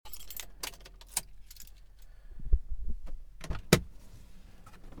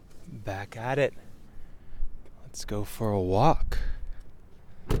Back at it. Let's go for a walk.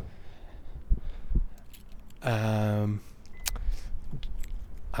 I'm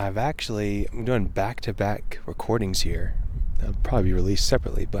doing back-to-back recordings here. They'll probably be released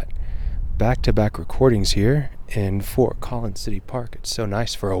separately, but back-to-back recordings here in Fort Collins City Park. It's so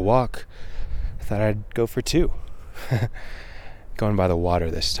nice for a walk. I thought I'd go for two. Going by the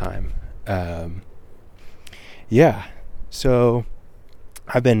water this time. So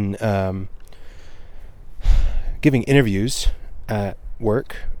I've been giving interviews at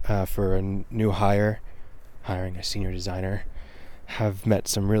work for a new hiring a senior designer. Have met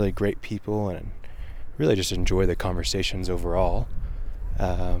some really great people and really just enjoy the conversations overall.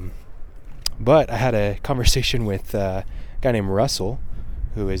 But I had a conversation with a guy named Russell,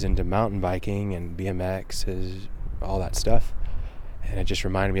 who is into mountain biking and BMX, all that stuff. And it just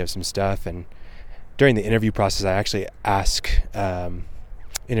reminded me of some stuff. And during the interview process, I actually ask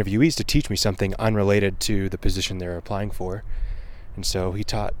interviewees to teach me something unrelated to the position they're applying for. And so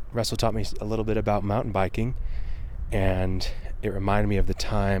Russell taught me a little bit about mountain biking, and it reminded me of the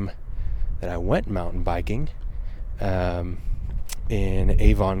time that I went mountain biking in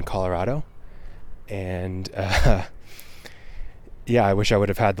Avon, Colorado. And I wish I would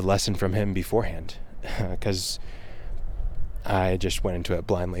have had the lesson from him beforehand, because I just went into it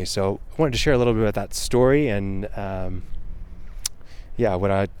blindly. So I wanted to share a little bit about that story and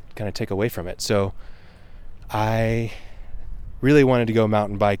what I kind of take away from it. So I really wanted to go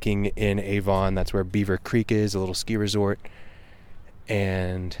mountain biking in Avon. That's where Beaver Creek is, a little ski resort.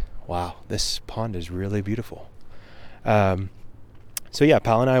 And wow, this pond is really beautiful. Pal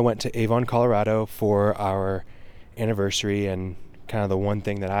and I went to Avon, Colorado for our anniversary, and kind of the one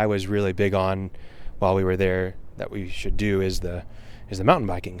thing that I was really big on while we were there that we should do is the mountain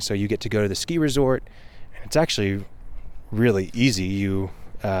biking. So you get to go to the ski resort, and it's actually really easy. You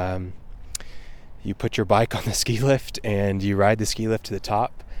put your bike on the ski lift and you ride the ski lift to the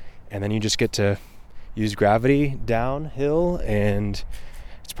top, and then you just get to use gravity downhill, and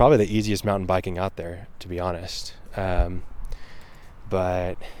it's probably the easiest mountain biking out there, to be honest. I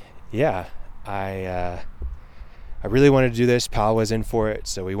really wanted to do this. Pal was in for it,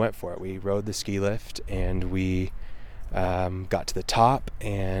 so we went for it. We rode the ski lift, and we got to the top,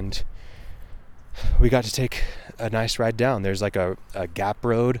 and we got to take a nice ride down. There's like a gap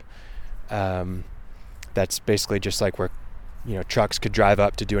road that's basically just like where trucks could drive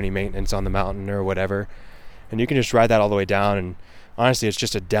up to do any maintenance on the mountain or whatever, and you can just ride that all the way down. And honestly, it's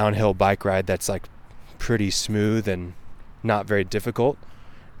just a downhill bike ride that's like pretty smooth and not very difficult.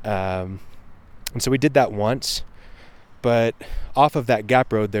 And so we did that once, but off of that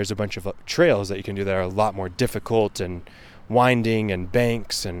gap road there's a bunch of trails that you can do that are a lot more difficult and winding, and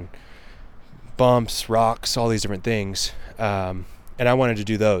banks and bumps, rocks, all these different things. And I wanted to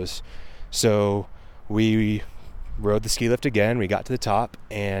do those. So we rode the ski lift again. We got to the top,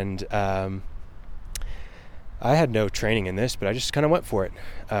 and I had no training in this, but I just kind of went for it.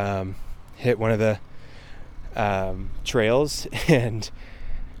 Hit one of the trails, and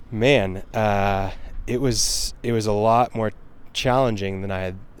man, it was a lot more challenging than I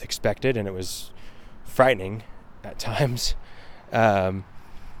had expected, and it was frightening at times.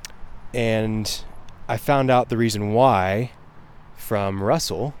 And I found out the reason why from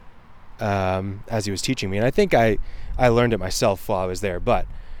Russell as he was teaching me. And I think I learned it myself while I was there. But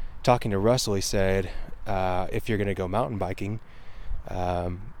talking to Russell, he said, if you're going to go mountain biking,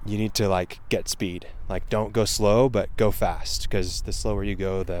 you need to get speed. Don't go slow, but go fast. Because the slower you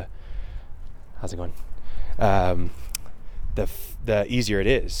go, how's it going? The easier it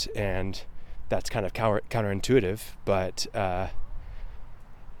is. And that's kind of counterintuitive. But I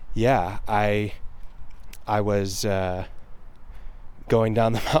was going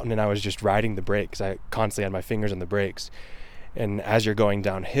down the mountain, and I was just riding the brakes. I constantly had my fingers on the brakes. And as you're going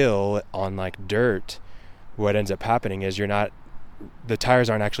downhill on dirt, what ends up happening is the tires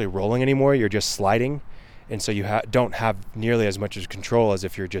aren't actually rolling anymore. You're just sliding. And so you don't have nearly as much control as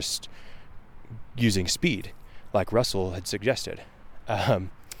if you're just using speed, like Russell had suggested.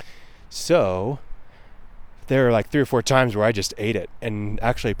 So there were 3 or 4 times where I just ate it. And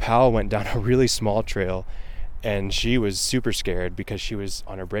actually Pal went down a really small trail, and she was super scared because she was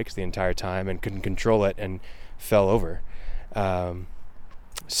on her brakes the entire time and couldn't control it and fell over.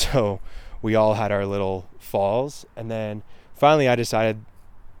 So we all had our little falls. And then finally I decided,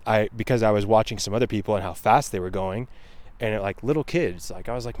 because I was watching some other people and how fast they were going, and little kids, I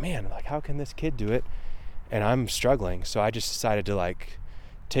was like, man, how can this kid do it? And I'm struggling. So I just decided to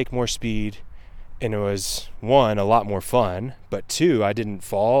take more speed. And it was, 1, a lot more fun, but 2, I didn't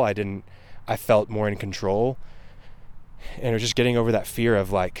fall. I felt more in control. And it was just getting over that fear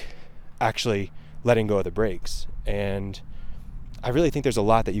of actually letting go of the brakes. And I really think there's a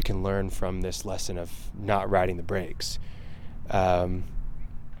lot that you can learn from this lesson of not riding the brakes.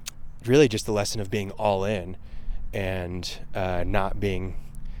 Really just the lesson of being all in and not going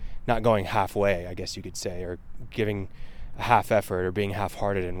halfway, I guess you could say, or giving a half effort or being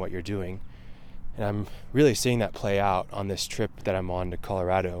half-hearted in what you're doing. And I'm really seeing that play out on this trip that I'm on to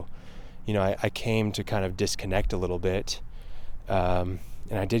Colorado. I came to kind of disconnect a little bit, and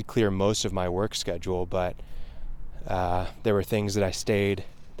I did clear most of my work schedule, but there were things that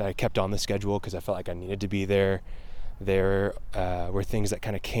I kept on the schedule because I felt like I needed to be there. There were things that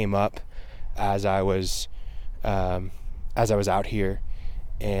kind of came up as I was out here,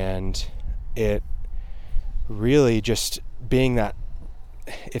 and it really just being that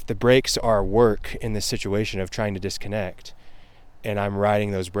if the brakes are work in this situation of trying to disconnect, and I'm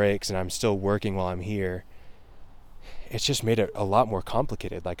riding those brakes and I'm still working while I'm here, it's just made it a lot more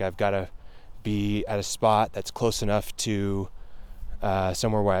complicated. Like I've got to be at a spot that's close enough to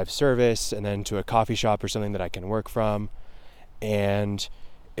somewhere where I have service, and then to a coffee shop or something that I can work from. And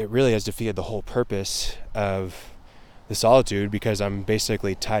it really has defeated the whole purpose of the solitude, because I'm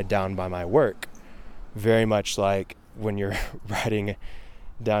basically tied down by my work. Very much like when you're riding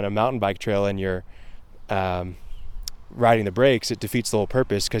down a mountain bike trail and you're riding the brakes, it defeats the whole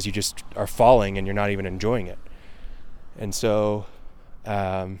purpose because you just are falling and you're not even enjoying it. And so,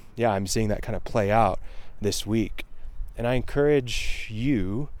 I'm seeing that kind of play out this week. And I encourage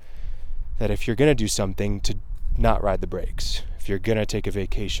you that if you're going to do something, to not ride the brakes. If you're going to take a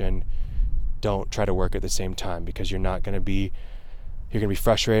vacation, don't try to work at the same time, because you're going to be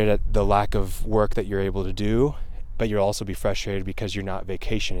frustrated at the lack of work that you're able to do, but you'll also be frustrated because you're not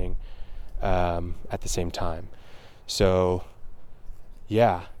vacationing at the same time. So,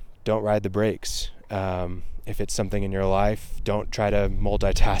 don't ride the brakes. If it's something in your life, don't try to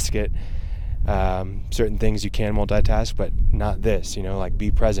multitask it. Certain things you can multitask, but not this. Like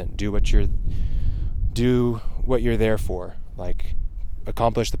be present. Do what you're there for. Like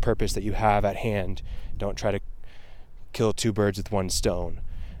accomplish the purpose that you have at hand. Don't try to kill two birds with one stone.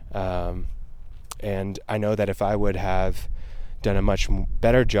 And I know that if I would have done a much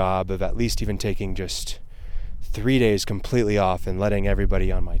better job of at least even taking just 3 days completely off and letting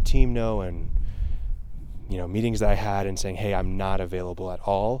everybody on my team know, and meetings that I had, and saying, hey, I'm not available at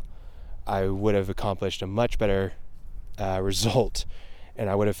all, I would have accomplished a much better result, and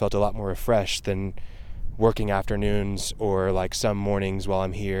I would have felt a lot more refreshed than working afternoons or like some mornings while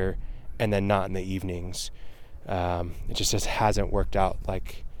I'm here and then not in the evenings. It just hasn't worked out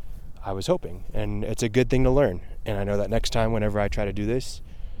like I was hoping, and it's a good thing to learn. And I know that next time, whenever I try to do this,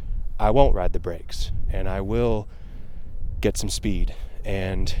 I won't ride the brakes, and I will get some speed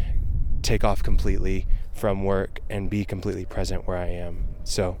and take off completely from work and be completely present where I am.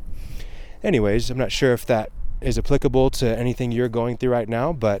 So anyways, I'm not sure if that is applicable to anything you're going through right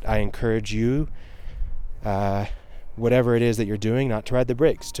now, but I encourage you, whatever it is that you're doing, not to ride the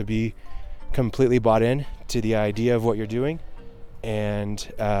brakes, to be completely bought in to the idea of what you're doing, and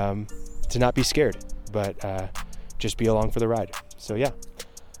to not be scared, but just be along for the ride. So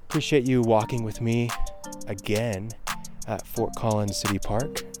appreciate you walking with me again at Fort Collins City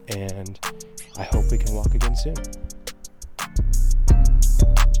Park, and I hope we can walk again soon.